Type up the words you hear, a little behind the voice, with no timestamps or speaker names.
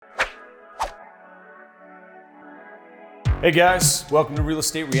Hey guys, welcome to Real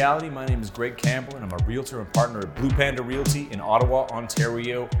Estate Reality. My name is Greg Campbell and I'm a realtor and partner at Blue Panda Realty in Ottawa,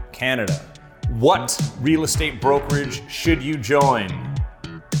 Ontario, Canada. What real estate brokerage should you join?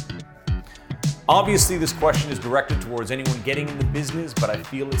 Obviously, this question is directed towards anyone getting in the business, but I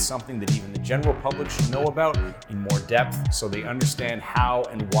feel it's something that even the general public should know about in more depth so they understand how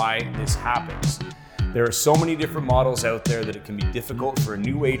and why this happens. There are so many different models out there that it can be difficult for a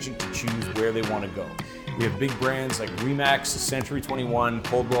new agent to choose where they want to go. We have big brands like Remax, Century 21,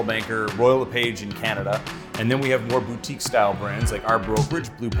 Coldwell Banker, Royal LePage in Canada, and then we have more boutique style brands like our brokerage,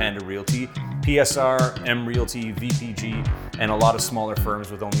 Blue Panda Realty, PSR, M Realty, VPG, and a lot of smaller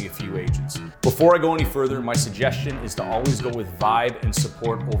firms with only a few agents. Before I go any further, my suggestion is to always go with vibe and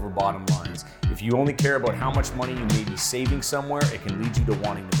support over bottom lines. If you only care about how much money you may be saving somewhere, it can lead you to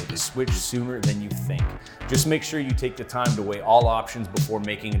wanting to make a switch sooner than you think. Just make sure you take the time to weigh all options before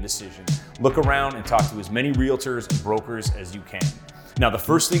making a decision. Look around and talk to as many realtors and brokers as you can. Now, the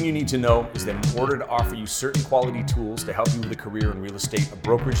first thing you need to know is that in order to offer you certain quality tools to help you with a career in real estate, a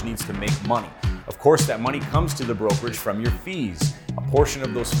brokerage needs to make money. Of course, that money comes to the brokerage from your fees. A portion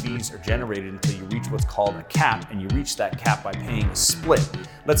of those fees are generated until you reach what's called a cap, and you reach that cap by paying a split.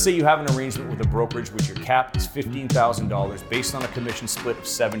 Let's say you have an arrangement with a brokerage which your cap is $15,000 based on a commission split of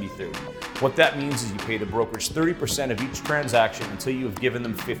 70-30. What that means is you pay the brokerage 30% of each transaction until you have given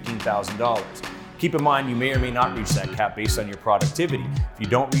them $15,000. Keep in mind, you may or may not reach that cap based on your productivity. If you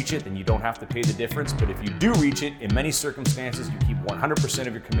don't reach it, then you don't have to pay the difference. But if you do reach it, in many circumstances, you keep 100%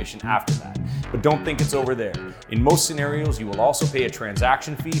 of your commission after that. But don't think it's over there. In most scenarios, you will also pay a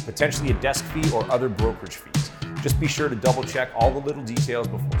transaction fee, potentially a desk fee, or other brokerage fees. Just be sure to double check all the little details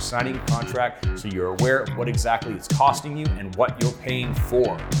before signing a contract so you're aware of what exactly it's costing you and what you're paying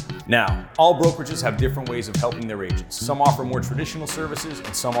for. Now, all brokerages have different ways of helping their agents. Some offer more traditional services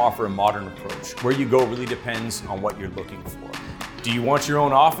and some offer a modern approach. Where you go really depends on what you're looking for. Do you want your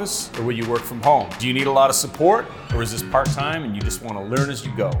own office or will you work from home? Do you need a lot of support or is this part-time and you just want to learn as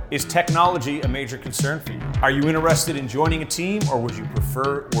you go? Is technology a major concern for you? Are you interested in joining a team or would you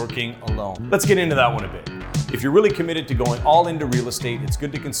prefer working alone? Let's get into that one a bit. If you're really committed to going all into real estate, it's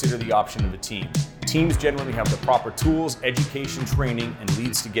good to consider the option of a team. Teams generally have the proper tools, education, training, and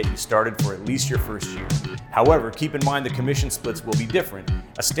leads to get you started for at least your first year. However, keep in mind the commission splits will be different.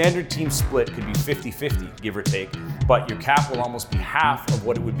 A standard team split could be 50-50, give or take, but your cap will almost be half of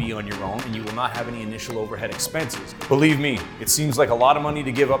what it would be on your own, and you will not have any initial overhead expenses. Believe me, it seems like a lot of money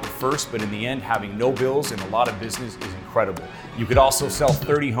to give up at first, but in the end, having no bills and a lot of business is incredible. You could also sell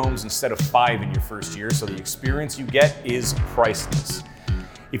 30 homes instead of 5 in your first year, so the experience you get is priceless.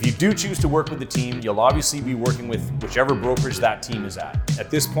 If you do choose to work with the team, you'll obviously be working with whichever brokerage that team is at.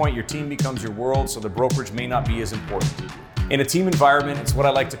 At this point, your team becomes your world, so the brokerage may not be as important. In a team environment, it's what I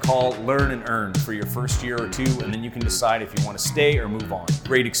like to call learn and earn for your first year or two, and then you can decide if you want to stay or move on.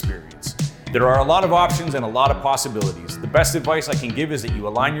 Great experience. There are a lot of options and a lot of possibilities. The best advice I can give is that you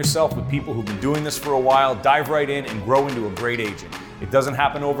align yourself with people who've been doing this for a while, dive right in, and grow into a great agent. It doesn't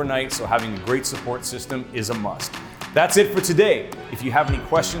happen overnight, so having a great support system is a must. That's it for today. If you have any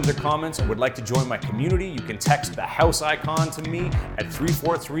questions or comments or would like to join my community, you can text the house icon to me at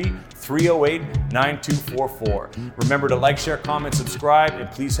 343-308-9244. Remember to like, share, comment, subscribe, and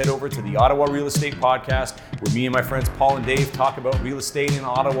please head over to the Ottawa Real Estate Podcast, where me and my friends Paul and Dave talk about real estate in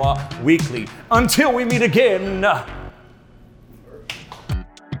Ottawa weekly. Until we meet again.